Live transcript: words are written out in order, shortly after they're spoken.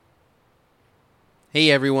Hey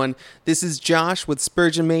everyone, this is Josh with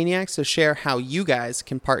Spurgeon Maniacs to share how you guys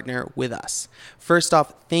can partner with us. First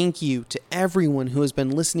off, thank you to everyone who has been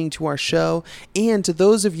listening to our show and to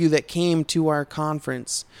those of you that came to our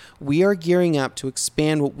conference. We are gearing up to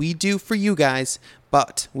expand what we do for you guys,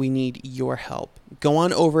 but we need your help. Go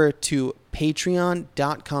on over to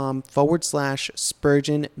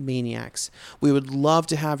patreon.com/Spurgeon Maniacs. We would love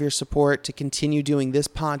to have your support to continue doing this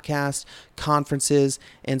podcast, conferences,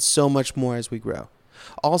 and so much more as we grow.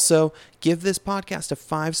 Also, give this podcast a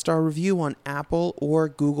 5-star review on Apple or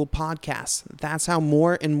Google Podcasts. That's how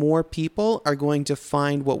more and more people are going to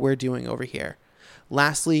find what we're doing over here.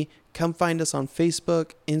 Lastly, come find us on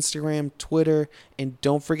Facebook, Instagram, Twitter, and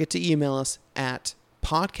don't forget to email us at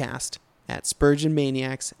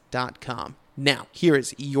podcast@SpurgeonManiacs.com. Now, here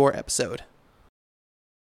is your episode.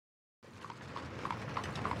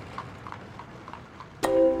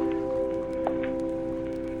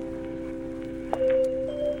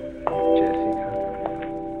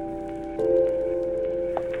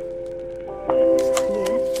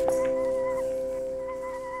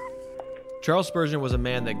 Charles Spurgeon was a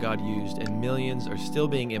man that God used, and millions are still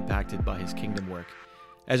being impacted by his kingdom work.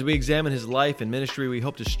 As we examine his life and ministry, we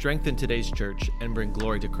hope to strengthen today's church and bring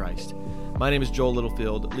glory to Christ. My name is Joel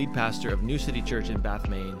Littlefield, lead pastor of New City Church in Bath,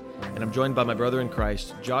 Maine, and I'm joined by my brother in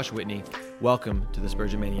Christ, Josh Whitney. Welcome to the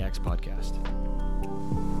Spurgeon Maniacs podcast.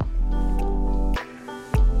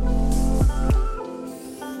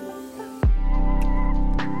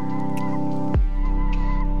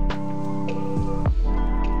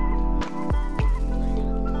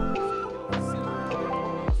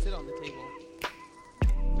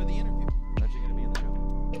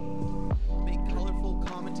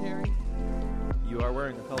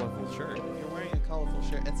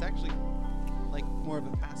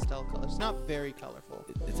 Very colorful.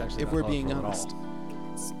 It's actually if we're being honest.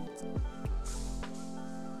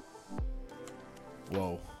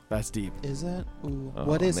 Whoa, that's deep. Is it? Ooh. Oh,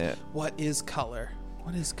 what is man. What is color?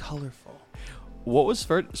 What is colorful? What was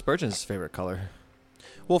Spurgeon's favorite color?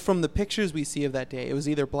 Well, from the pictures we see of that day, it was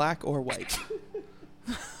either black or white.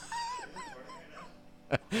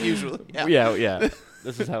 Usually, yeah.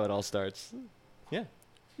 This is how it all starts. Yeah.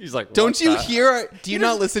 He's like, don't you hear? Do you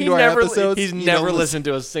not listen to our episodes? He's never listened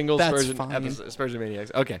to a single Spurgeon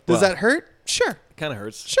Maniacs. Okay. Does that hurt? Sure. Kind of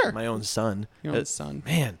hurts. Sure. My own son. Your own son.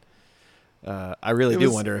 Man. I really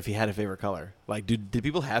do wonder if he had a favorite color. Like, did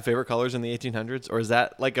people have favorite colors in the 1800s? Or is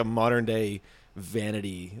that like a modern day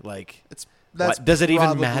vanity? Like, does it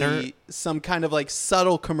even matter? Some kind of like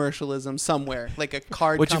subtle commercialism somewhere. Like a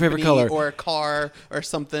card What's company your favorite color? Or a car or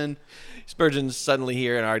something. Spurgeon's suddenly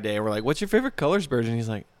here in our day. And we're like, what's your favorite color, Spurgeon? He's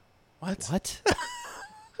like, What?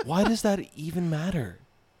 Why does that even matter?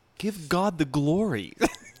 Give God the glory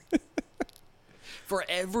for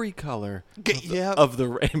every color of the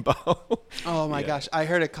rainbow. Oh my gosh. I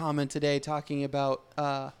heard a comment today talking about,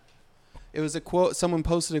 it was a quote, someone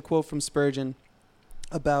posted a quote from Spurgeon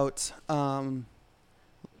about, I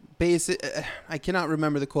cannot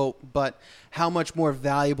remember the quote, but how much more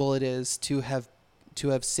valuable it is to have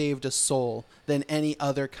saved a soul than any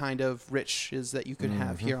other kind of riches that you could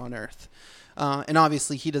have here on earth. And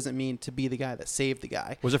obviously he doesn't mean to be the guy that saved the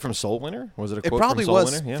guy. Was it from Soul Winner? Was it a quote from Soul Winner? It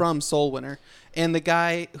probably was from Soul Winner. And the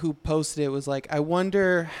guy who posted it was like, I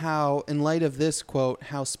wonder how, in light of this quote,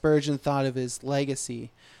 how Spurgeon thought of his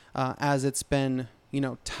legacy as it's been,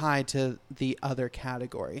 tied to the other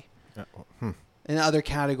category. And the other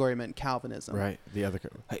category meant Calvinism. Right. The other,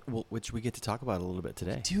 which we get to talk about a little bit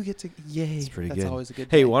today. Do you get to? Yay! It's pretty good. That's always a good.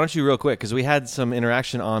 Hey, thing. why don't you real quick, because we had some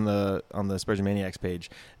interaction on the Spurgeon Maniacs page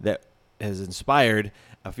that has inspired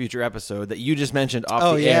a future episode that you just mentioned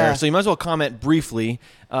off the air. So you might as well comment briefly.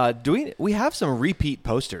 We have some repeat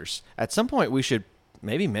posters? At some point, we should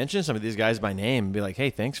maybe mention some of these guys by name and be like, hey,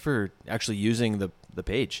 thanks for actually using the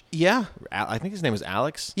page. Yeah. I think his name was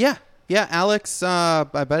Alex. Yeah. Yeah, Alex, I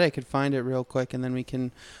bet I could find it real quick, and then we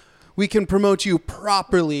can promote you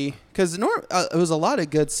properly, because it was a lot of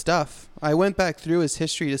good stuff. I went back through his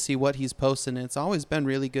history to see what he's posted, and it's always been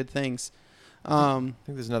really good things. I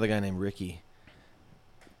think there's another guy named Ricky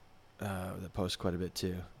that posts quite a bit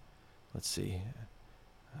too. Let's see.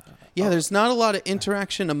 There's not a lot of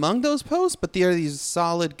interaction among those posts, but there are these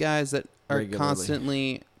solid guys that are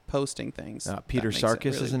constantly posting things. Peter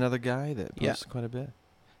Sarkis is another guy that posts quite a bit.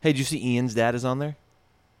 Hey, did you see Ian's dad is on there?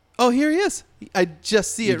 Oh, here he is. I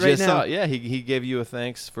just see it right now. Yeah, he gave you a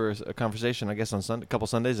thanks for a conversation, I guess, on a couple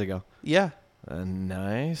Sundays ago. Yeah.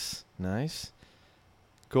 Nice.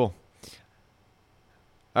 Cool.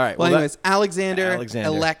 All right. Well, anyways, Alexander.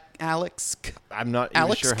 Alex. I'm not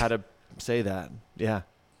even sure how to say that. Yeah.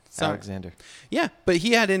 Alexander. Yeah, but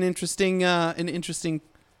he had an interesting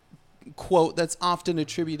quote that's often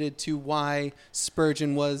attributed to why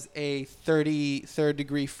Spurgeon was a 33rd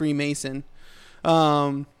degree Freemason.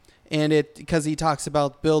 And it because he talks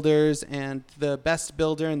about builders and the best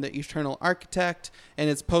builder and the eternal architect, and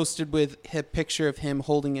it's posted with a picture of him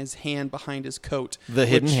holding his hand behind his coat. The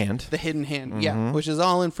hidden hand. The hidden hand, yeah, which is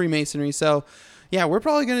all in Freemasonry. So, yeah, we're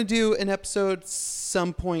probably going to do an episode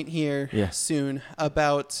some point here soon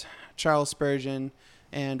about Charles Spurgeon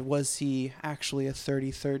and was he actually a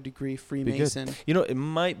 33rd degree Freemason? You know, it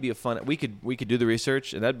might be a fun. We could do the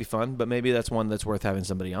research and that'd be fun, but maybe that's one that's worth having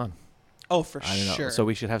somebody on. Oh, for I don't know. sure. So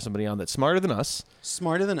we should have somebody on that's smarter than us.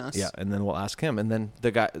 Smarter than us. Yeah, and then we'll ask him, and then the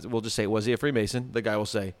guy we'll just say, "Was he a Freemason?" The guy will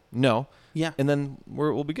say, "No." Yeah, and then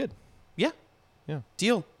we'll be good. Yeah, yeah.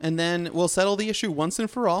 Deal. And then we'll settle the issue once and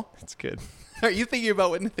for all. That's good. Are you thinking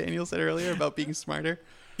about what Nathaniel said earlier about being smarter?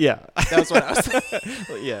 Yeah, that's what I was.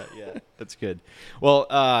 Well, yeah, that's good. Well,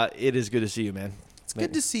 it is good to see you, man. It's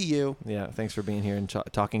good to see you. Yeah, thanks for being here and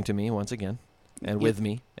talking to me once again, and with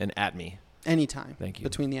me and at me. Anytime. Thank you.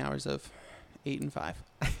 Between the hours of 8 and 5.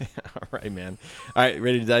 All right, man. All right,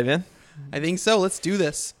 ready to dive in? I think so. Let's do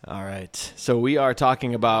this. All right. So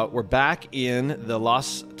we're back in the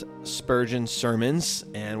Lost Spurgeon sermons,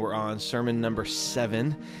 and we're on sermon number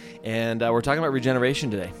 7, and we're talking about regeneration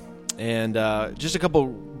today. And just a couple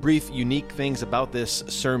brief, unique things about this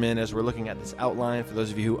sermon as we're looking at this outline. For those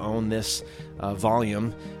of you who own this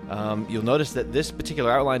volume, you'll notice that this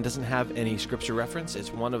particular outline doesn't have any scripture reference.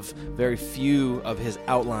 It's one of very few of his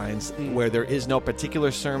outlines where there is no particular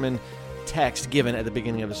sermon text given at the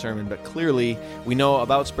beginning of the sermon, but clearly we know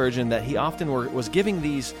about Spurgeon that he often was giving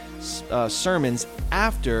these sermons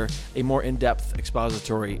after a more in-depth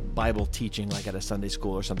expository Bible teaching, like at a Sunday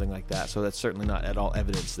school or something like that. So that's certainly not at all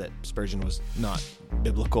evidence that Spurgeon was not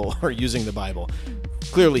biblical or using the Bible.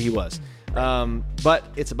 Clearly he was. But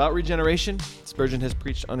it's about regeneration. Spurgeon has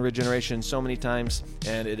preached on regeneration so many times,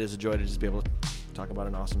 and it is a joy to just be able to talk about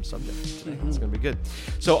an awesome subject today. It's going to be good.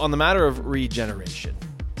 So on the matter of regeneration,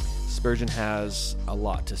 Spurgeon has a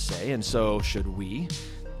lot to say, and so should we.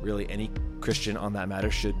 Really, any Christian on that matter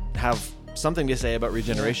should have something to say about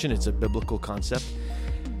regeneration. It's a biblical concept.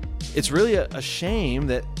 It's really a shame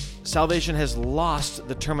that salvation has lost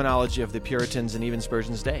the terminology of the Puritans and even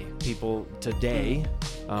Spurgeon's day. People today,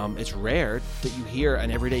 it's rare that you hear an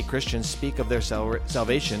everyday Christian speak of their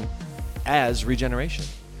salvation as regeneration.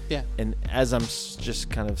 Yeah. And as I'm just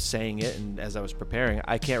kind of saying it, and as I was preparing,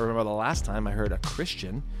 I can't remember the last time I heard a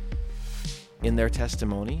Christian in their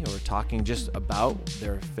testimony or talking just about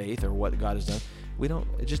their faith or what God has done.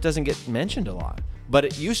 It just doesn't get mentioned a lot. But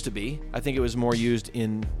it used to be. I think it was more used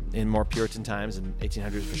in more Puritan times, in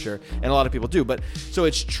 1800s for sure. And a lot of people do. But so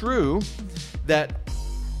it's true that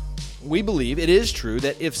we believe, it is true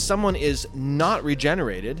that if someone is not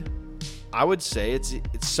regenerated, I would say it's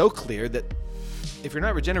so clear that if you're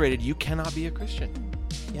not regenerated, you cannot be a Christian.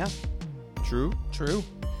 Yeah. True? True.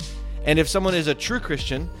 And if someone is a true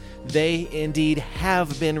Christian, they indeed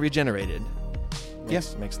have been regenerated.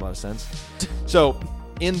 Makes a lot of sense. So,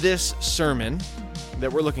 in this sermon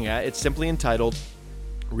that we're looking at, it's simply entitled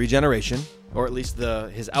Regeneration, or at least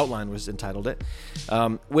his outline was entitled it,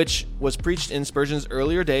 which was preached in Spurgeon's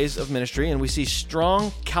earlier days of ministry, and we see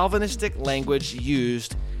strong Calvinistic language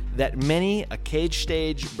used that many a cage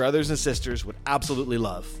stage brothers and sisters would absolutely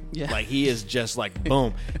love. Yeah. Like he is just like,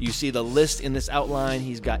 boom. You see the list in this outline.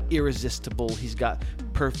 He's got irresistible. He's got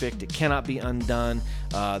perfect. It cannot be undone.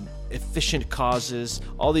 Efficient causes.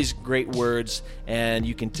 All these great words. And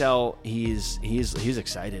you can tell he's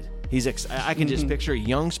excited. I can just picture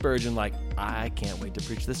young Spurgeon like, I can't wait to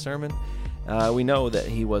preach this sermon. We know that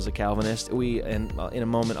he was a Calvinist. In a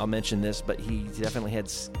moment I'll mention this, but he definitely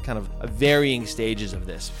had kind of varying stages of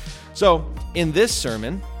this. So in this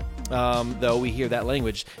sermon, though we hear that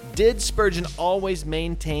language, did Spurgeon always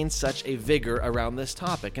maintain such a vigor around this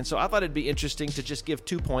topic? And so I thought it'd be interesting to just give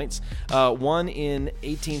 2 points. One in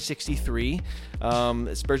 1863.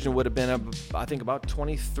 Spurgeon would have been, I think, about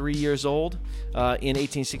 23 years old in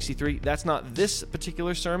 1863. That's not this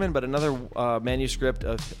particular sermon, but another manuscript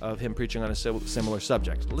of him preaching on a similar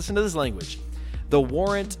subject. Listen to this language. The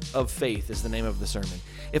warrant of faith is the name of the sermon.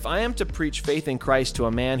 If I am to preach faith in Christ to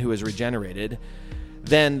a man who is regenerated,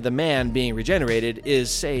 then the man being regenerated is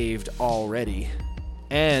saved already.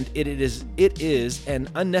 And it is an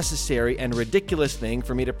unnecessary and ridiculous thing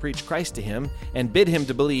for me to preach Christ to him and bid him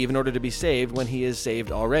to believe in order to be saved when he is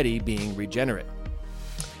saved already, being regenerate.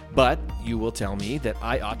 But you will tell me that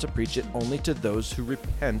I ought to preach it only to those who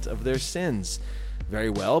repent of their sins. Very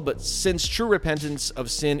well, but since true repentance of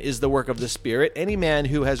sin is the work of the Spirit, any man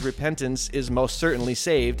who has repentance is most certainly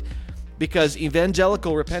saved, because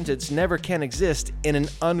evangelical repentance never can exist in an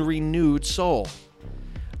unrenewed soul.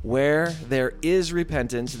 Where there is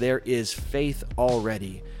repentance, there is faith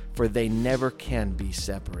already, for they never can be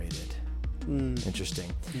separated.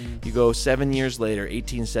 Interesting. You go 7 years later,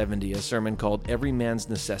 1870, a sermon called Every Man's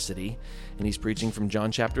Necessity, and he's preaching from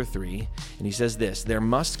John chapter 3, and he says this: there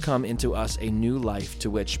must come into us a new life to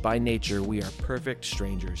which by nature we are perfect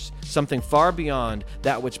strangers, something far beyond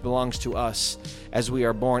that which belongs to us as we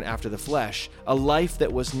are born after the flesh, a life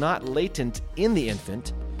that was not latent in the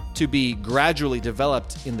infant, to be gradually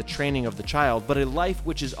developed in the training of the child, but a life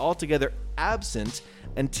which is altogether absent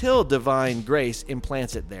until divine grace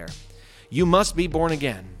implants it there. You must be born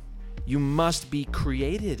again. You must be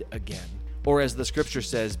created again. Or as the scripture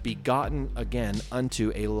says, begotten again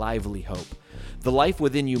unto a lively hope. The life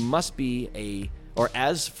within you must be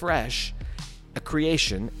as fresh a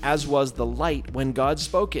creation as was the light when God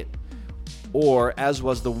spoke it, or as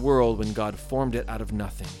was the world when God formed it out of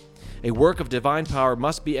nothing. A work of divine power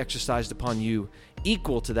must be exercised upon you,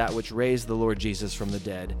 equal to that which raised the Lord Jesus from the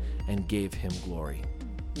dead and gave him glory.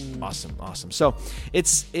 Awesome. So it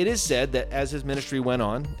is said that as his ministry went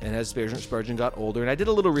on and as Spurgeon got older, and I did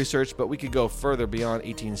a little research, but we could go further beyond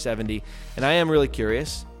 1870, and I am really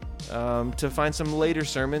curious to find some later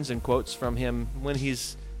sermons and quotes from him when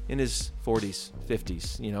he's in his 40s,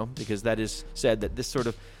 50s, because that is said that this sort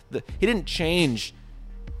of, he didn't change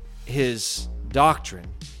his doctrine,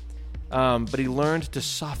 but he learned to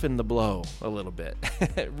soften the blow a little bit,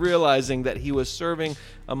 realizing that he was serving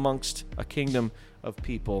amongst a kingdom of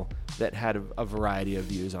people that had a variety of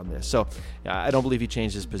views on this. So I don't believe he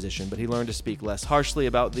changed his position, but he learned to speak less harshly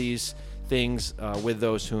about these things with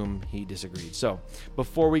those whom he disagreed. So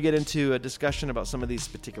before we get into a discussion about some of these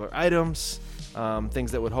particular items,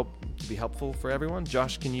 things that would hope to be helpful for everyone,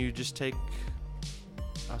 Josh, can you just take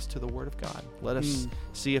us to the Word of God? Let us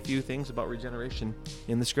see a few things about regeneration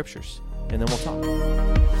in the Scriptures, and then we'll talk.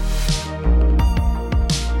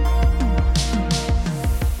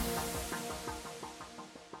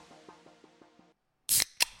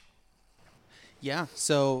 Yeah,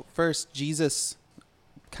 so first, Jesus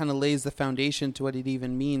kind of lays the foundation to what it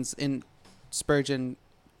even means. And Spurgeon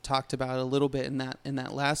talked about it a little bit in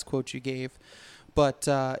that last quote you gave. But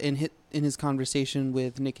in his conversation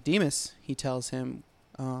with Nicodemus, he tells him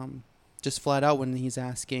just flat out when he's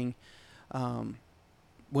asking or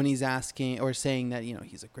saying that,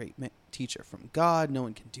 he's a great teacher from God, no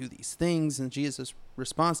one can do these things. And Jesus'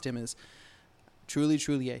 response to him is, truly,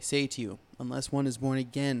 truly, I say to you, unless one is born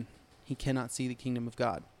again, he cannot see the kingdom of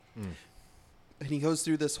God. And he goes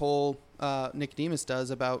through this whole, Nicodemus does,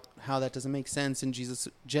 about how that doesn't make sense. And Jesus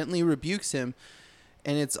gently rebukes him.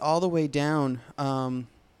 And it's all the way down,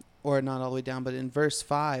 or not all the way down, but in verse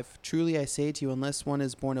 5, truly I say to you, unless one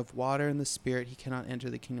is born of water and the Spirit, he cannot enter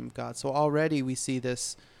the kingdom of God. So already we see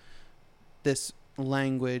this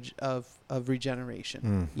language of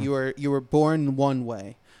regeneration. You were born one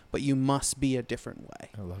way, but you must be a different way.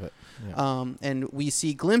 I love it. Yeah. And we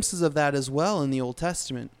see glimpses of that as well in the Old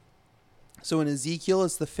Testament. So in Ezekiel,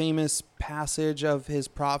 it's the famous passage of his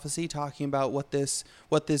prophecy talking about what this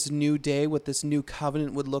new day, what this new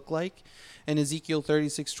covenant would look like. In Ezekiel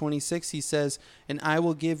 36:26, he says, and I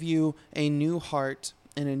will give you a new heart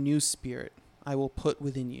and a new spirit I will put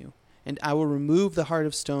within you. And I will remove the heart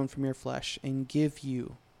of stone from your flesh and give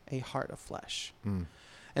you a heart of flesh.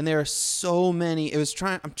 And there are so many. I'm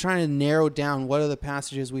trying to narrow down what are the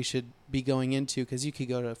passages we should be going into, because you could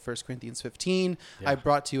go to 1 Corinthians 15. Yeah. I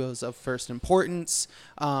brought to you as of first importance.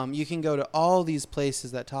 You can go to all these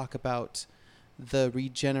places that talk about the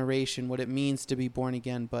regeneration, what it means to be born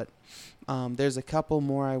again. But there's a couple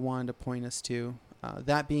more I wanted to point us to.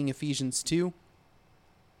 That being Ephesians 2.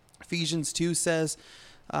 Ephesians 2 says,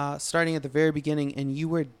 starting at the very beginning, and you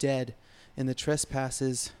were dead in the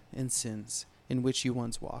trespasses and sins in which you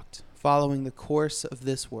once walked, following the course of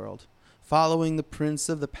this world, following the prince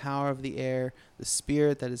of the power of the air, the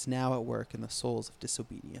spirit that is now at work in the souls of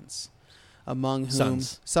disobedience, among whom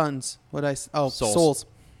sons. Souls.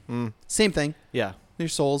 Same thing. Yeah, your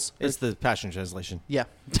souls. It's the Passion Translation. Yeah.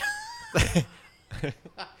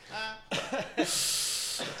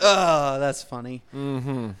 Oh, that's funny.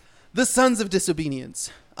 The sons of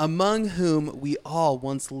disobedience, among whom we all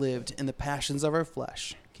once lived in the passions of our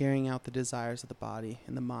flesh, carrying out the desires of the body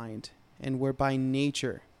and the mind, and were by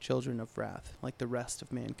nature children of wrath, like the rest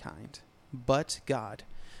of mankind. But God,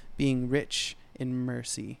 being rich in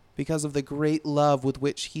mercy, because of the great love with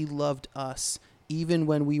which he loved us, even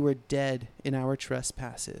when we were dead in our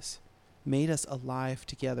trespasses, made us alive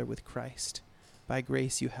together with Christ. By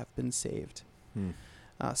grace you have been saved.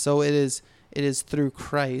 So it is through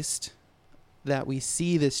Christ that we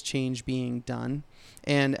see this change being done.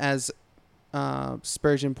 And as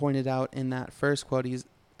Spurgeon pointed out in that first quote, he's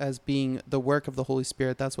as being the work of the Holy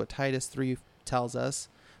Spirit. That's what Titus 3 tells us.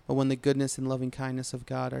 But when the goodness and loving kindness of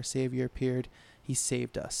God, our Savior, appeared, he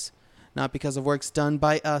saved us, not because of works done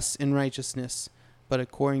by us in righteousness, but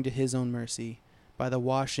according to his own mercy, by the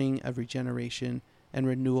washing of regeneration and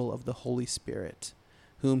renewal of the Holy Spirit,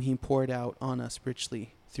 whom he poured out on us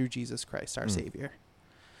richly through Jesus Christ, our Savior.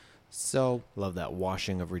 So, love that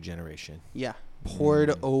washing of regeneration. Yeah,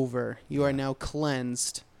 poured over. You are now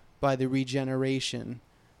cleansed by the regeneration,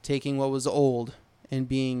 taking what was old and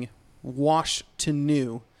being washed to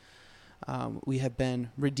new. We have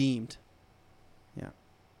been redeemed. Yeah,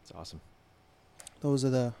 it's awesome. Those are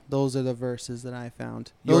the verses that I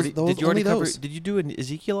found. Did you do an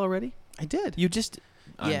Ezekiel already? I did. You just.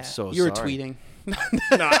 Yeah, I'm so you were sorry. tweeting.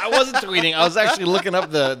 No, I wasn't tweeting. I was actually looking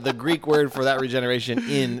up the Greek word for that regeneration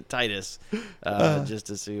in Titus, just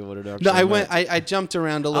to see what it actually meant. I jumped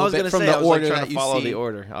around a little bit from say, the I was order trying that to you follow see. the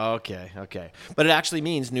order. Okay. But it actually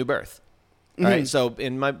means new birth. All right. So,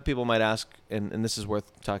 people might ask, and this is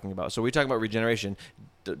worth talking about. So, we talk about regeneration.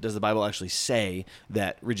 Does the Bible actually say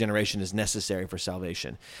that regeneration is necessary for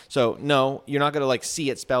salvation? So, no, you're not going to see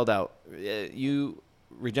it spelled out.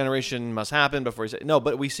 Regeneration must happen before you say no,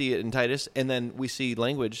 but we see it in Titus, and then we see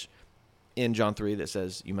language in John 3 that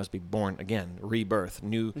says you must be born again, rebirth,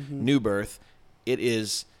 new birth. It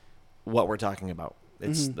is what we're talking about.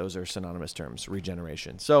 Those are synonymous terms,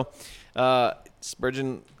 regeneration. So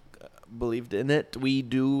Spurgeon believed in it. We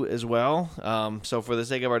do as well. So for the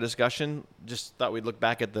sake of our discussion, just thought we'd look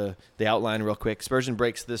back at the outline real quick. Spurgeon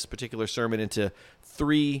breaks this particular sermon into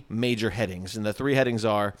 3 major headings, and the 3 headings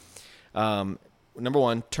are number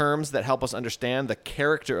 1, terms that help us understand the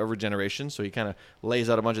character of regeneration. So he kind of lays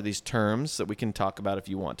out a bunch of these terms that we can talk about if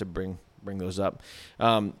you want to bring those up.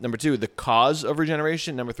 Number 2, the cause of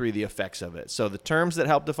regeneration. Number 3, the effects of it. So the terms that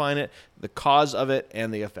help define it, the cause of it,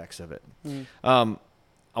 and the effects of it.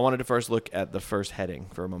 I wanted to first look at the first heading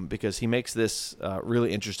for a moment because he makes this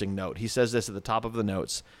really interesting note. He says this at the top of the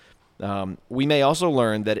notes. We may also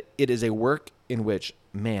learn that it is a work in which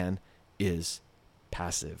man is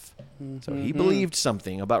passive. So he believed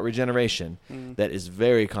something about regeneration that is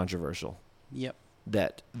very controversial. Yep.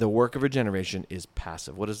 That the work of regeneration is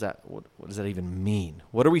passive. What does that even mean?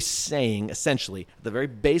 What are we saying essentially at the very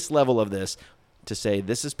base level of this to say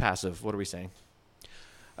this is passive? What are we saying?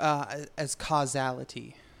 As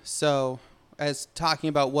causality. So as talking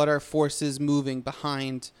about what are forces moving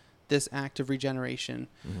behind this act of regeneration.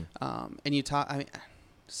 And you talk,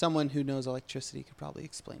 someone who knows electricity could probably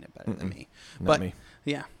explain it better than me. Not me.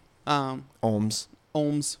 Yeah.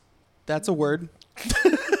 Ohms. That's a word.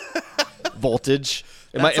 Voltage.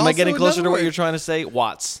 Am I getting closer to what you're trying to say?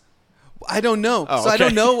 Watts. I don't know. Oh, so okay. I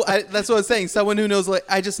don't know. That's what I was saying. Someone who knows,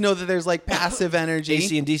 I just know that there's passive energy.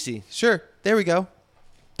 AC and DC. Sure. There we go.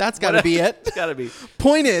 That's got to be it. It's got to be.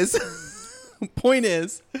 Point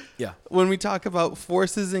is, yeah. When we talk about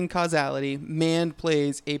forces and causality, man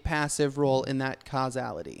plays a passive role in that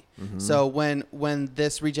causality. So when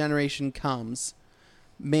this regeneration comes,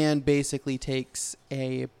 man basically takes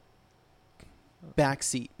a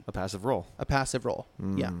backseat. A passive role.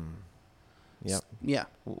 Yeah. Yep. Yeah.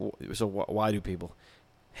 So why do people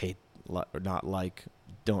hate or not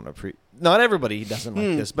don't appreciate? Not everybody doesn't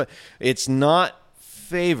like this, but it's not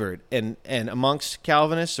favored, and amongst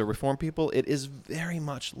Calvinists or Reformed people, it is very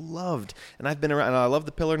much loved. And I've been around, and I love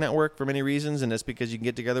the Pillar Network for many reasons, and that's because you can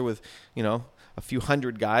get together with, a few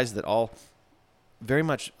hundred guys that all very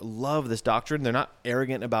much love this doctrine. They're not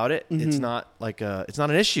arrogant about it. It's not it's not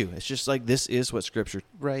an issue. It's just this is what Scripture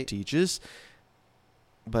teaches.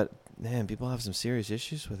 But man, people have some serious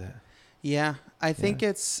issues with that. Yeah, I think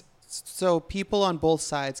it's so people on both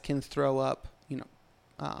sides can throw up,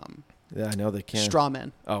 yeah, I know they can. Straw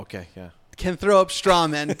men. Oh, okay, yeah. Can throw up straw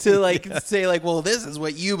men to say well, this is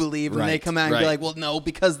what you believe, and they come out and be like, well, no,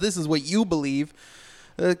 because this is what you believe,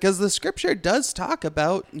 because the Scripture does talk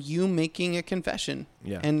about you making a confession.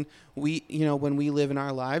 Yeah. And we, when we live in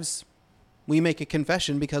our lives, we make a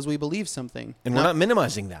confession because we believe something, and we're not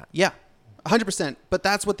minimizing that. Yeah, 100%. But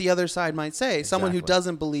that's what the other side might say. Exactly. Someone who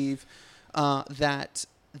doesn't believe that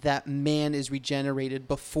man is regenerated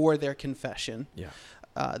before their confession. Yeah.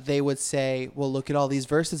 They would say, well, look at all these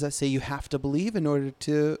verses that say you have to believe in order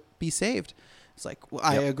to be saved. It's well,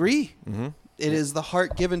 I agree. It is the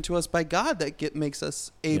heart given to us by God that makes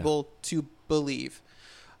us able to believe.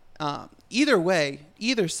 either way,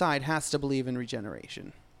 either side has to believe in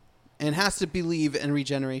regeneration and has to believe in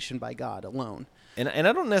regeneration by God alone. And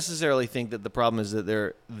I don't necessarily think that the problem is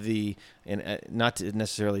that not to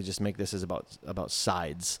necessarily just make this as about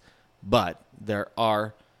sides, but there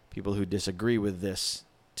are people who disagree with this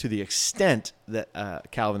to the extent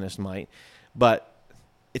that Calvinists might. But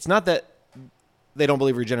it's not that they don't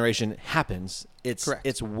believe regeneration happens.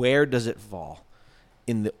 It's where does it fall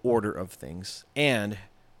in the order of things, and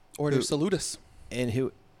Order Salutis, and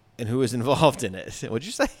who is involved in it. What'd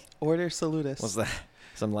you say? Order Salutis. What's that?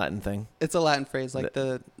 Some Latin thing? It's a Latin phrase, like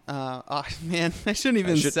I shouldn't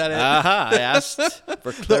even said it. I asked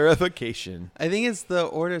for clarification. I think it's the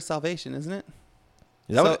Order of Salvation, isn't it?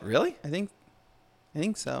 Is that really? I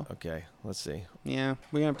think so. Okay, let's see. Yeah,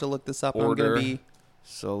 we're gonna have to look this up. Order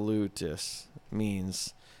Salutis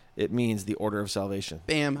means the order of salvation.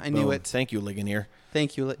 Bam! I knew it. Thank you, Ligonier.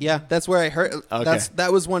 Thank you. Yeah, that's where I heard. Okay.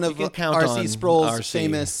 That was one of R.C. Sproul's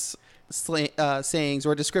famous sayings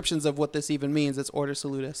or descriptions of what this even means. It's Order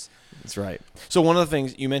Salutis. That's right. So one of the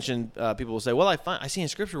things you mentioned, people will say, well, I see in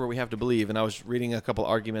Scripture where we have to believe. And I was reading a couple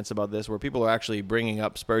arguments about this where people are actually bringing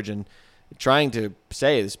up Spurgeon, trying to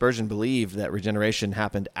say that Spurgeon believed that regeneration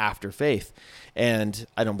happened after faith. And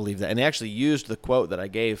I don't believe that. And they actually used the quote that I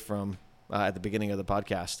gave from at the beginning of the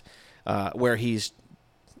podcast where he's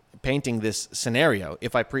painting this scenario.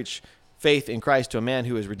 If I preach faith in Christ to a man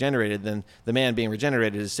who is regenerated, then the man being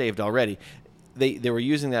regenerated is saved already. They were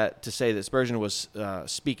using that to say that Spurgeon was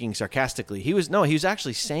speaking sarcastically. He was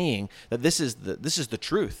actually saying that this is the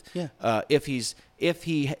truth. Yeah. If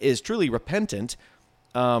he is truly repentant,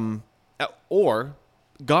 or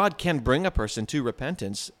God can bring a person to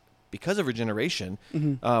repentance because of regeneration,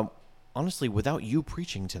 honestly, without you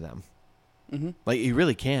preaching to them. Mm-hmm. Like he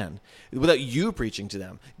really can, without you preaching to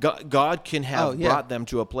them. God can have brought them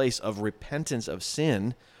to a place of repentance of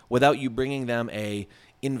sin without you bringing them a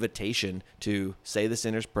invitation to say the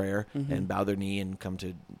sinner's prayer and bow their knee and come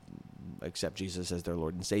to accept Jesus as their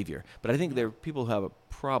Lord and Savior. But I think there are people who have a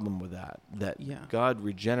problem with that God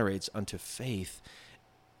regenerates unto faith.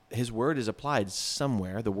 His word is applied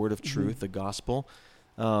somewhere, the word of truth, the gospel.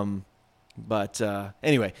 But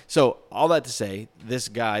anyway, so all that to say, this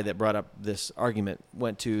guy that brought up this argument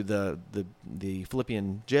went to the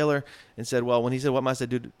Philippian jailer and said, well, when he said, what must I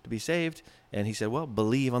do to be saved? And he said, well,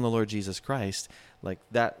 believe on the Lord Jesus Christ. Like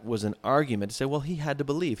that was an argument to say, well, he had to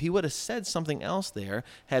believe. He would have said something else there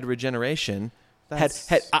had regeneration.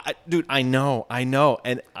 Dude, I know.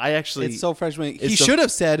 And I actually... It's so frustrating. He should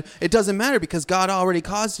have said, it doesn't matter because God already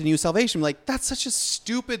caused a new salvation. Like, that's such a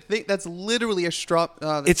stupid thing. That's literally a straw...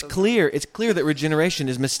 It's clear that regeneration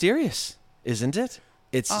is mysterious, isn't it?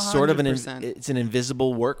 It's 100%. Sort of it's an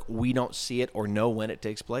invisible work. We don't see it or know when it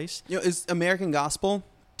takes place. You know, is American Gospel,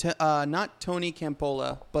 not Tony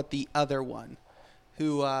Campola, but the other one,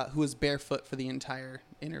 who was barefoot for the entire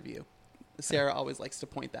interview. Sarah always likes to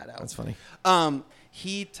point that out. That's funny.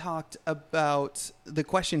 He talked about the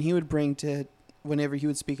question he would bring to whenever he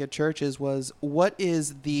would speak at churches was, what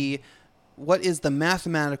is the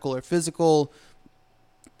mathematical or physical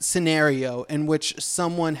scenario in which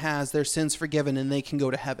someone has their sins forgiven and they can go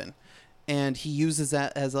to heaven? And he uses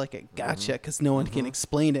that as like a gotcha because no one can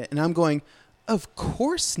explain it. And I'm going, of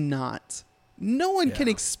course not. No one can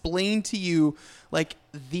explain to you like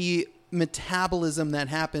the metabolism that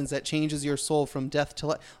happens that changes your soul from death to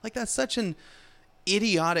life. Like that's such an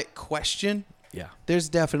idiotic question. Yeah. There's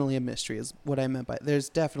definitely a mystery is what I meant by there's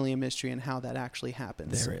definitely a mystery in how that actually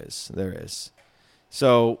happens. There is.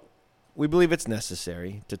 So we believe it's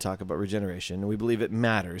necessary to talk about regeneration. We believe it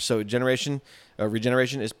matters. So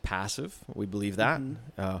regeneration is passive. We believe that.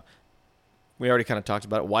 We already kind of talked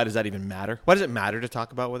about it. Why does that even matter? Why does it matter to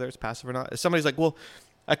talk about whether it's passive or not? If somebody's like, well,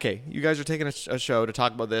 okay, you guys are taking a show to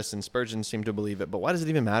talk about this, and Spurgeon seemed to believe it, but why does it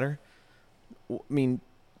even matter? I mean,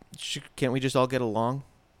 can't we just all get along?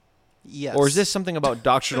 Yes. Or is this something about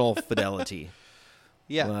doctrinal fidelity?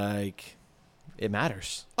 Yeah. Like, it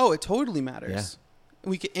matters. Oh, it totally matters.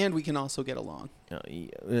 Yeah. We can also get along.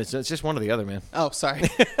 It's just one or the other, man. Oh, sorry.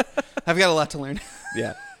 I've got a lot to learn.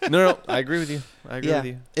 Yeah. No, I agree with you. With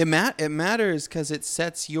you. It matters because it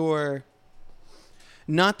sets your...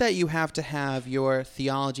 Not that you have to have your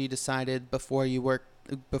theology decided before you go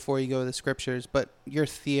to the scriptures, but your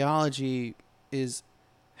theology is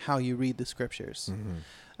how you read the scriptures.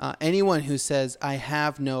 Mm-hmm. Anyone who says, I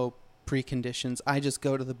have no preconditions, I just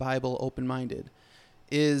go to the Bible open-minded,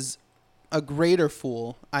 is a greater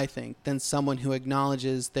fool, I think, than someone who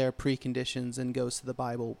acknowledges their preconditions and goes to the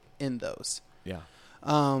Bible in those. Yeah.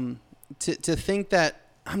 To think that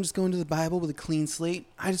I'm just going to the Bible with a clean slate,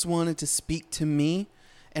 I just want it to speak to me,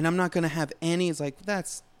 and I'm not going to have any. It's like,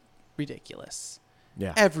 that's ridiculous.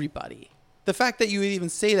 Yeah. Everybody. The fact that you would even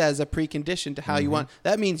say that as a precondition to how you want,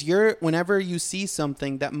 that means whenever you see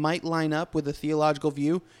something that might line up with a theological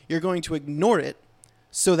view, you're going to ignore it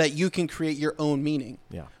so that you can create your own meaning.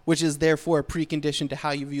 Yeah. Which is therefore a precondition to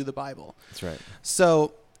how you view the Bible. That's right.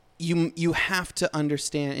 So you have to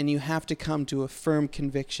understand, and you have to come to a firm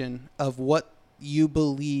conviction of what you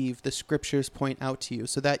believe the scriptures point out to you,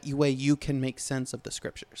 so that way you can make sense of the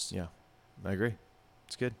scriptures. Yeah, I agree.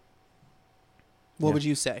 It's good. What would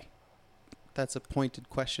you say? That's a pointed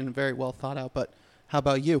question, very well thought out, but how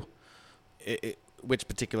about you? Which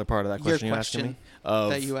particular part of that question Your you're asking me?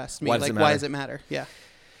 that you asked me. Why does it matter? Yeah.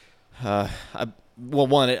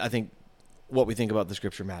 One, I think what we think about the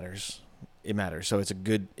scripture matters. It matters. So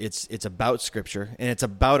it's about scripture, and it's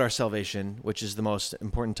about our salvation, which is the most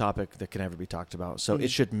important topic that can ever be talked about. So it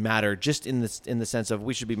should matter just in the sense of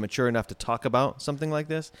we should be mature enough to talk about something like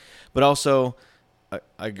this, but also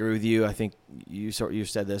I agree with you. I think you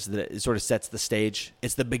said this, that it sort of sets the stage.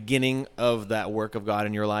 It's the beginning of that work of God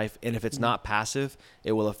in your life. And if it's not passive,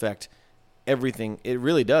 it will affect everything. It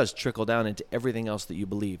really does trickle down into everything else that you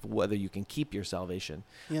believe, whether you can keep your salvation.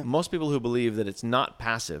 Yeah. Most people who believe that it's not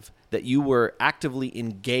passive, that you were actively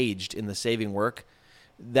engaged in the saving work,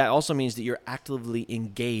 that also means that you're actively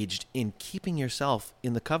engaged in keeping yourself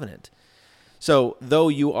in the covenant. So though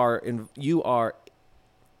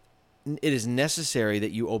it is necessary that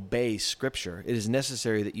you obey Scripture. It is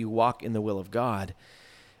necessary that you walk in the will of God.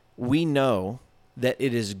 We know that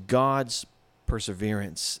it is God's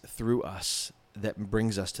perseverance through us that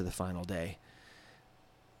brings us to the final day,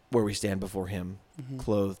 where we stand before Him,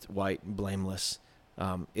 clothed, white, blameless.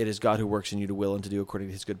 It is God who works in you to will and to do according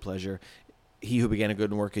to His good pleasure. He who began a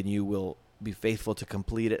good work in you will be faithful to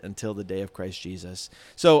complete it until the day of Christ Jesus.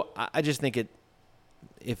 So I just think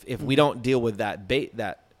if we don't deal with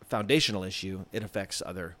that foundational issue, it affects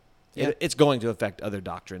it's going to affect other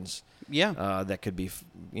doctrines that could be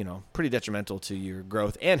pretty detrimental to your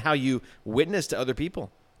growth and how you witness to other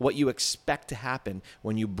people, what you expect to happen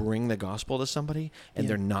when you bring the gospel to somebody and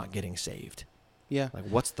they're not getting saved. Like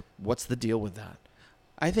what's the deal with that?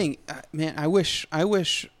 I think, man, I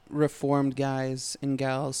wish Reformed guys and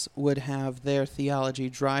gals would have their theology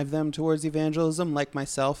drive them towards evangelism, like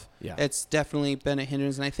myself. It's definitely been a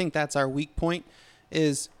hindrance, and I think that's our weak point.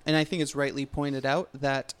 And I think it's rightly pointed out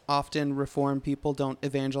that often Reformed people don't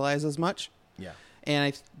evangelize as much.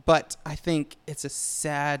 But I think it's a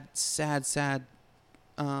sad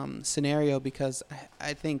scenario, because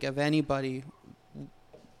I think of anybody,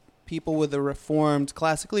 people with a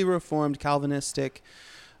classically Reformed Calvinistic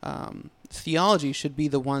theology should be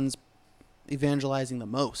the ones evangelizing the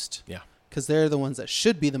most. Because they're the ones that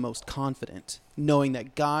should be the most confident, knowing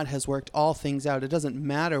that God has worked all things out. It doesn't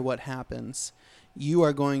matter what happens. You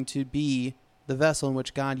are going to be the vessel in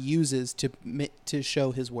which God uses to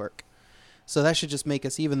show His work. So that should just make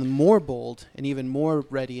us even more bold and even more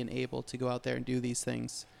ready and able to go out there and do these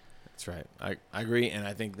things. That's right. I agree, and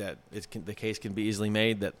I think that the case can be easily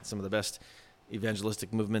made that some of the best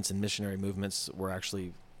evangelistic movements and missionary movements were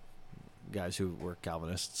actually guys who were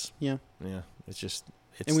Calvinists. Yeah. And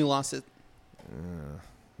we lost it.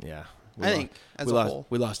 I think as a whole.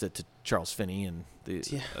 We lost it to Charles Finney and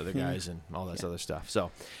the other guys and all that other stuff.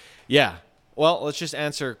 So, well, let's just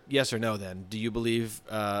answer yes or no then. Do you believe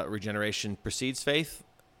regeneration precedes faith?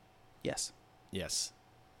 Yes. Yes.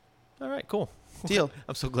 All right, cool. Deal.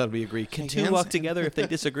 I'm so glad we agree. Can two walk together if they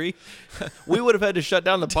disagree? We would have had to shut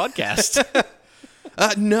down the podcast.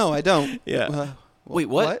 No, I don't. Wait,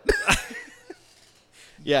 what?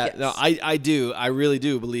 Yes. No, I do. I really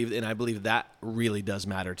do believe, and I believe that really does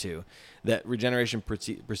matter too, that regeneration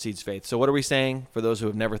precedes faith. So what are we saying for those who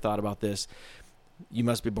have never thought about this? You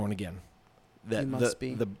must be born again. That you must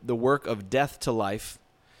be. The work of death to life,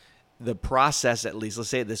 the process at least,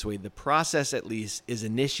 let's say it this way, the process at least is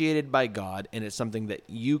initiated by God, and it's something that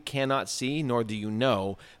you cannot see, nor do you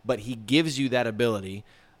know, but He gives you that ability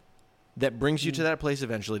that brings you to that place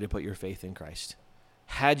eventually to put your faith in Christ.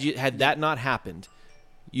 Had that not happened,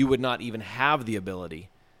 you would not even have the ability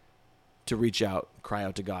to reach out, cry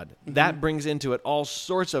out to God. That brings into it all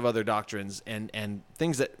sorts of other doctrines and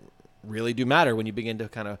things that really do matter when you begin to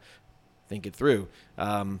kind of think it through.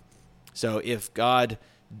 So if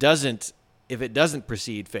it doesn't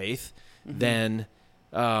precede faith, then,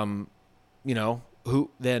 then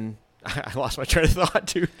I lost my train of thought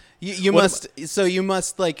too. You must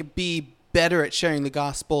be better at sharing the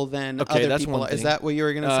gospel than other people. Is that what you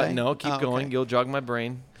were going to say? No, keep going. Okay. You'll jog my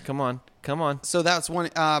brain. Come on. So that's one.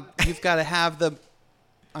 You've got to have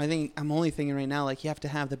I think I'm only thinking right now, like you have to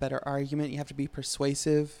have the better argument. You have to be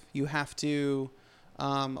persuasive. You have to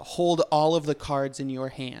hold all of the cards in your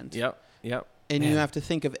hand. Yep. And Man. you have to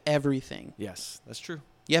think of everything. Yes, that's true.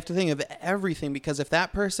 You have to think of everything, because if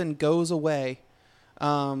that person goes away,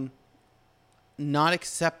 not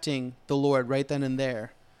accepting the Lord right then and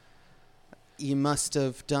there, you must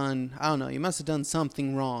have done, I don't know, you must have done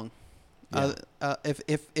something wrong. Yeah.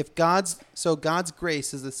 If God's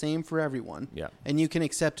grace is the same for everyone, Yeah. and you can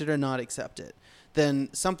accept it or not accept it, then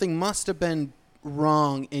something must have been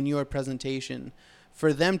wrong in your presentation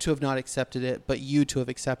for them to have not accepted it, but you to have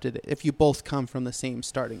accepted it, if you both come from the same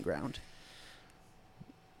starting ground.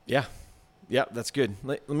 Yeah, that's good.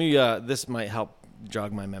 Let me. This might help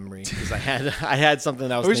jog my memory, because I had something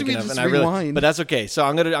that I was thinking of, and rewind. but that's okay. So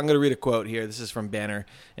I'm gonna read a quote here. This is from Banner,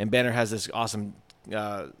 and Banner has this awesome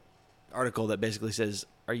article that basically says,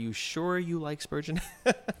 "Are you sure you like Spurgeon?"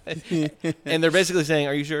 And they're basically saying,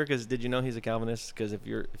 "Are you sure? Because did you know he's a Calvinist? Because if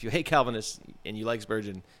you hate Calvinists and you like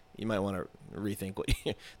Spurgeon, you might want to rethink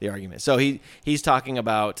the argument." So he's talking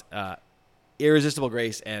about irresistible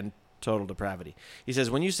grace and total depravity. He says,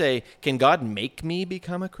 when you say, "Can God make me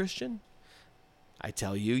become a Christian?" I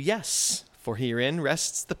tell you, yes, for herein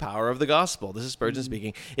rests the power of the gospel. This is Spurgeon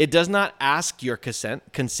speaking. It does not ask your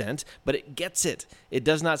consent, but it gets it. It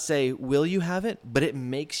does not say, "Will you have it?" but it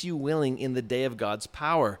makes you willing in the day of God's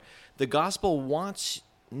power. The gospel wants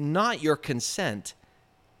not your consent.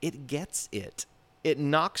 It gets it. It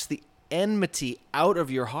knocks the enmity out of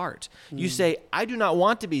your heart. You say, "I do not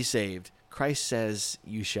want to be saved." Christ says,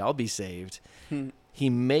 "You shall be saved." He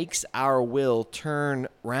makes our will turn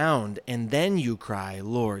round, and then you cry,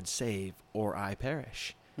 "Lord, save, or I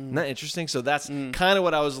perish." Isn't that interesting? So that's kind of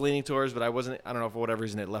what I was leaning towards, but I don't know, for whatever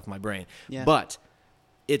reason it left my brain. Yeah. But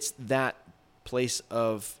it's that place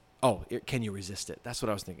of, can you resist it? That's what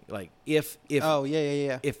I was thinking. Like if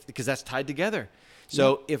because that's tied together.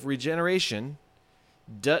 So if regeneration,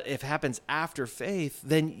 if we after faith,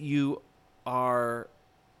 then you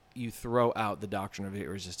throw out the doctrine of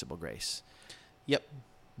irresistible grace. Yep.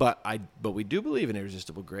 But we do believe in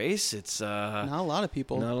irresistible grace. It's not a lot of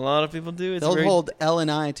people. Not a lot of people do. They'll hold L and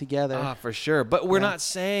I together. For sure. But we're not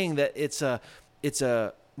saying that it's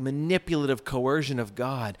a manipulative coercion of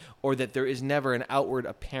God, or that there is never an outward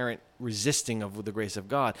apparent resisting of the grace of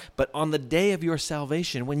God. But on the day of your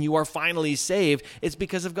salvation, when you are finally saved, it's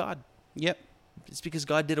because of God. Yep. It's because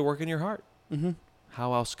God did a work in your heart. Mm-hmm.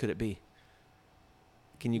 How else could it be?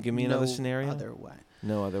 Can you give me another scenario?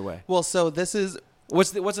 No other way. Well, so this is...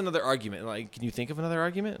 What's another argument? Like, can you think of another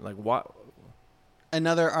argument? Like, what?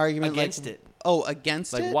 Another argument against it. Oh,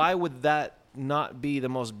 against it? Like, why would that not be the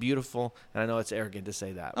most beautiful? And I know it's arrogant to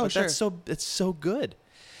say that. But sure. It's so good.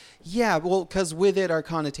 Yeah, well, because with it are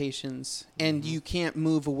connotations, and you can't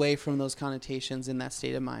move away from those connotations in that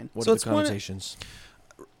state of mind. What are the connotations?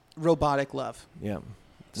 Robotic love. Yeah.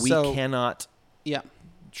 We cannot... Yeah.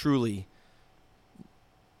 Truly...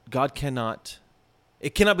 God cannot...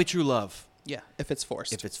 It cannot be true love. Yeah, if it's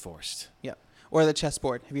forced. Yeah. Or the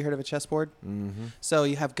chessboard. Have you heard of a chessboard? Mm-hmm. So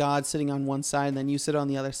you have God sitting on one side, and then you sit on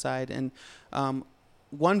the other side. And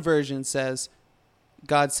one version says,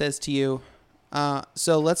 God says to you,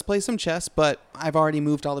 so let's play some chess, but I've already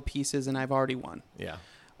moved all the pieces, and I've already won. Yeah.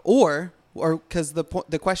 Or because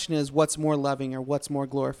the question is, what's more loving or what's more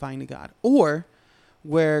glorifying to God? Or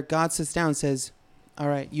where God sits down and says, all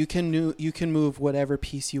right, you can move whatever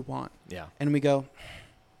piece you want. Yeah. And we go,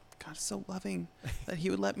 God is so loving that he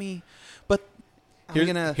would let me. But go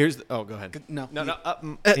ahead. Here's the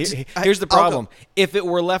problem. If it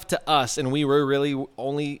were left to us and we were really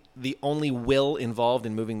the only will involved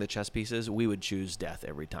in moving the chess pieces, we would choose death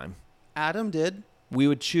every time. Adam did. We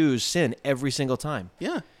would choose sin every single time.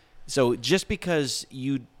 Yeah. So just because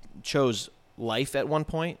you chose life at one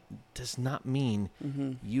point does not mean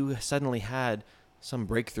you suddenly had some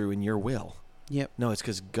breakthrough in your will. Yep. No, it's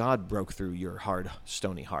because God broke through your hard,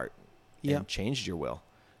 stony heart and changed your will.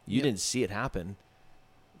 You didn't see it happen,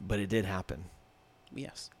 but it did happen.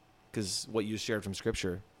 Yes. Because what you shared from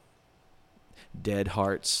Scripture, dead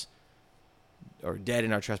hearts, or dead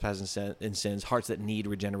in our trespasses and sins, hearts that need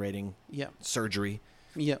regenerating surgery.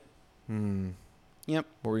 Yep. Yep.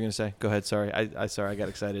 What were you going to say? Go ahead. Sorry. I got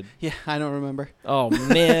excited. Yeah, I don't remember. Oh,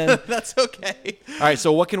 man. That's okay. All right.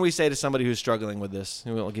 So what can we say to somebody who's struggling with this?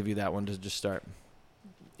 And we'll give you that one to just start.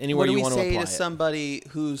 Anywhere you want to apply it. What do we say to somebody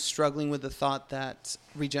who's struggling with the thought that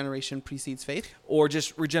regeneration precedes faith? Or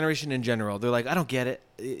just regeneration in general. They're like, I don't get it.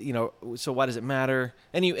 So why does it matter?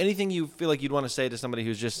 Anything you feel like you'd want to say to somebody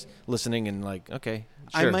who's just listening and like, okay,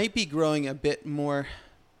 sure. I might be growing a bit more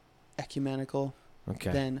ecumenical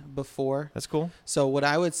than before. That's cool. So what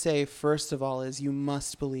I would say, first of all, is you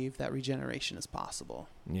must believe that regeneration is possible.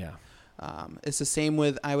 Yeah. It's the same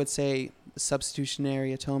with, I would say,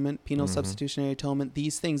 substitutionary atonement, penal substitutionary atonement.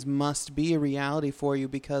 These things must be a reality for you,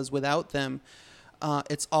 because without them,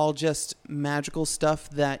 it's all just magical stuff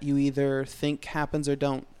that you either think happens or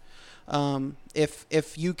don't.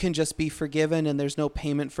 If you can just be forgiven and there's no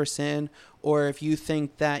payment for sin, or if you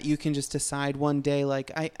think that you can just decide one day,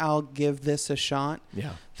 like, I'll give this a shot,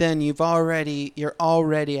 then you're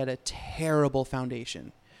already at a terrible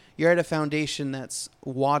foundation. You're at a foundation that's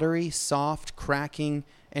watery, soft, cracking,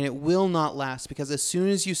 and it will not last, because as soon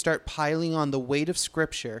as you start piling on the weight of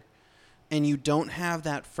Scripture and you don't have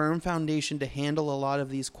that firm foundation to handle a lot of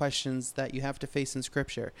these questions that you have to face in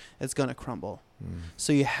Scripture, it's going to crumble.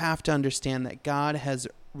 So you have to understand that God has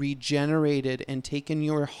regenerated and taken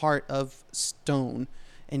your heart of stone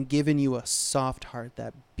and given you a soft heart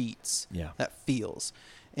that beats, that feels.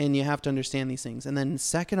 And you have to understand these things. And then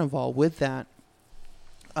second of all, with that,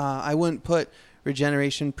 I wouldn't put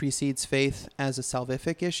regeneration precedes faith as a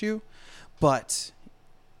salvific issue, but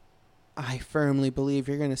I firmly believe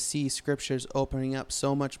you're going to see Scriptures opening up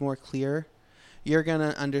so much more clear. You're going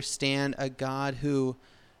to understand a God who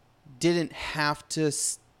didn't have to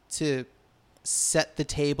set the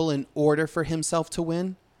table in order for himself to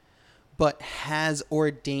win, but has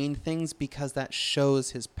ordained things because that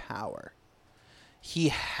shows his power. He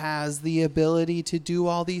has the ability to do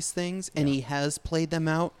all these things, and he has played them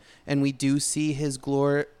out, and we do see his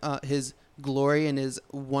glory and his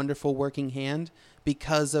wonderful working hand,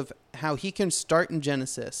 because of how he can start in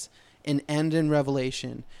Genesis and end in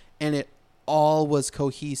Revelation, and it all was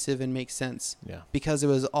cohesive and makes sense, because it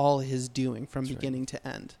was all his doing from beginning to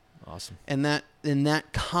end. Awesome. And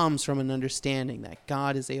that comes from an understanding that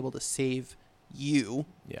God is able to save you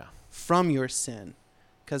from your sin.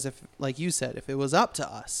 Because if, like you said, if it was up to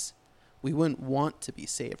us, we wouldn't want to be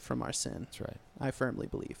saved from our sin. That's right. I firmly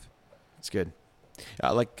believe. That's good.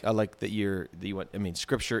 I like that you want. I mean,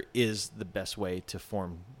 Scripture is the best way to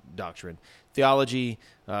form doctrine, theology,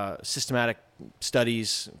 systematic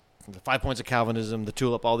studies, the 5 points of Calvinism, the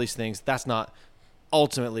tulip, all these things. That's not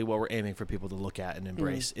ultimately what we're aiming for people to look at and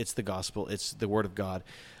embrace. It's the gospel. It's the Word of God.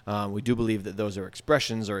 We do believe that those are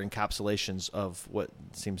expressions or encapsulations of what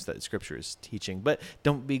seems that Scripture is teaching. But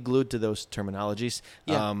don't be glued to those terminologies.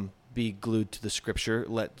 Be glued to the Scripture.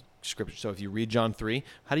 Let Scripture. So if you read John 3,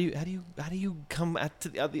 how do you come at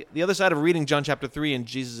the other side of reading John chapter 3 and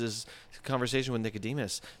Jesus' conversation with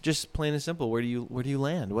Nicodemus? Just plain and simple. Where do you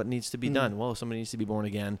land? What needs to be done? Well, somebody needs to be born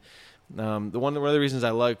again. One of the reasons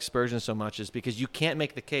I like Spurgeon so much is because you can't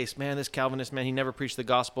make the case, man, this Calvinist, man, he never preached the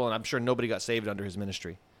gospel, and I'm sure nobody got saved under his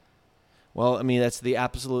ministry. Well, I mean, that's the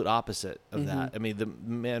absolute opposite of that. I mean, the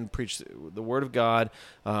man preached the Word of God,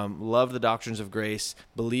 loved the doctrines of grace,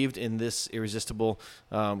 believed in this irresistible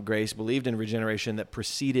grace, believed in regeneration that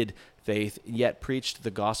preceded faith, yet preached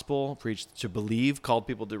the gospel, preached to believe, called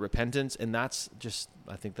people to repentance, and that's just,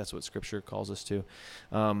 I think that's what Scripture calls us to.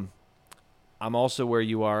 I'm also where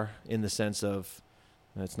you are in the sense of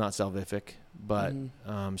it's not salvific, but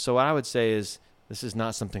so what I would say is this is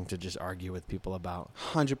not something to just argue with people about.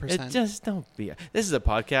 100%. Just don't be. This is a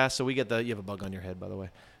podcast, so we get you have a bug on your head, by the way.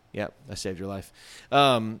 Yep, I saved your life.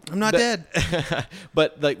 I'm not dead.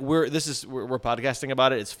 But like we're podcasting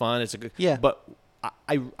about it. It's fun. It's a good. Yeah. But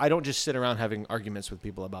I don't just sit around having arguments with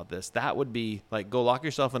people about this. That would be like go lock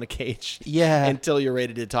yourself in a cage. Yeah. Until you're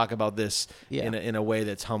ready to talk about this in a way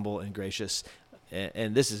that's humble and gracious.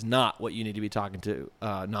 And this is not what you need to be talking to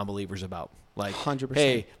non-believers about. Like, 100%.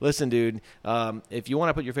 Hey, listen, dude. If you want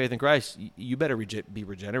to put your faith in Christ, you better be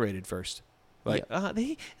regenerated first. Like,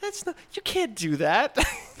 that's not. You can't do that.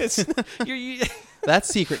 That's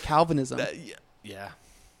secret Calvinism.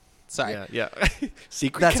 Sorry. Yeah.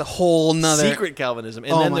 Secret. That's a whole nother secret Calvinism,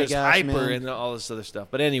 and then there's hyper and all this other stuff.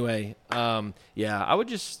 But anyway, I would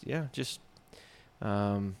just be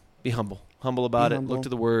humble. Humble about it. Look to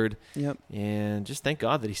the Word. Yep. And just thank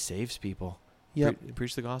God that He saves people. Yep.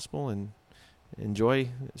 Preach the gospel and enjoy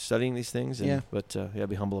studying these things. But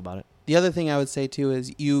be humble about it. The other thing I would say too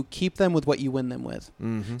is you keep them with what you win them with.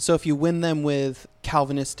 Mm-hmm. So if you win them with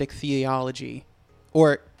Calvinistic theology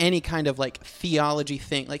or any kind of like theology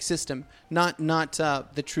thing, like system, not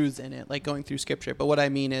the truths in it, like going through Scripture. But what I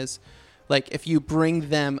mean is, like, if you bring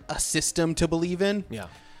them a system to believe in,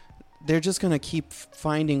 they're just going to keep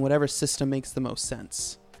finding whatever system makes the most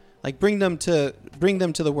sense. Like bring them to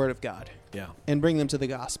the Word of God. Yeah. And bring them to the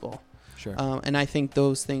gospel. Sure. And I think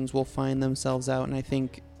those things will find themselves out. And I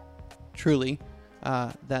think truly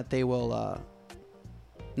that they will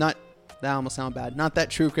not, that almost sound bad, not that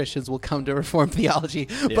true Christians will come to Reformed theology,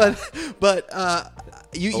 but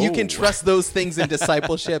You can trust those things in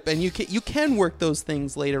discipleship, and you can work those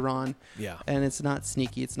things later on. Yeah. And it's not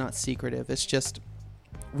sneaky. It's not secretive. It's just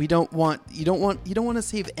you don't want to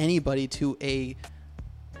save anybody to a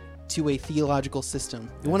theological system.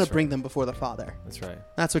 You want to bring them before the Father. That's right.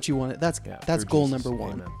 That's what you want. That's goal Jesus. number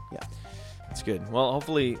 1. Amen. Yeah. That's good. Well,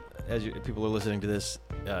 hopefully, as people are listening to this,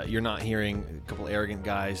 you're not hearing a couple arrogant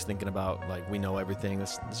guys thinking about, like, we know everything.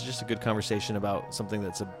 This is just a good conversation about something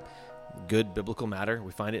that's a good biblical matter.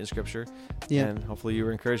 We find it in Scripture. Yeah. And hopefully you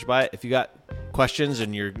were encouraged by it. If you got questions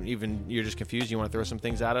and you're just confused, you want to throw some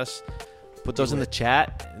things at us, put those in the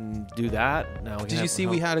chat and do that. Now, did you see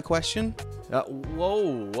we had a question?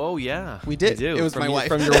 Whoa, yeah. We did. It was my wife.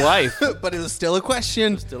 From your wife. But it was still a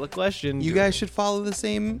question. You guys should follow the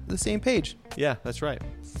same page. Yeah, that's right.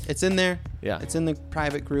 It's in there. Yeah. It's in the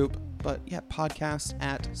private group. But yeah,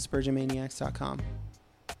 podcast@spurgeonmaniacs.com.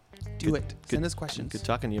 Do it. Send us questions. Good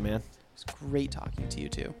talking to you, man. It's great talking to you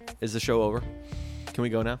too. Is the show over? Can we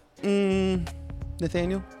go now?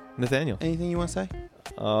 Nathaniel? Anything you want to say?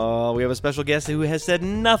 We have a special guest who has said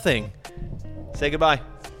nothing. Say goodbye.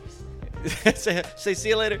 say see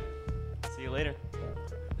you later. See you later.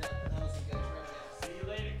 See you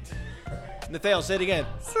later. Nathaniel, say it again.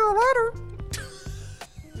 See you later.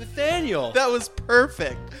 Nathaniel. That was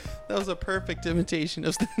perfect. That was a perfect imitation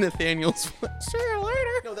of Nathaniel's. See you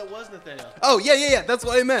later. No, that was Nathaniel. Oh, yeah. That's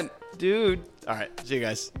what I meant. Dude. All right. See you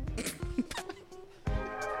guys.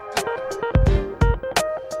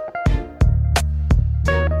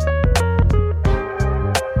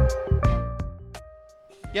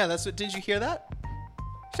 Yeah, that's what. Did you hear that?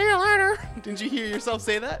 See you later. Didn't you hear yourself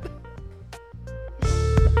say that?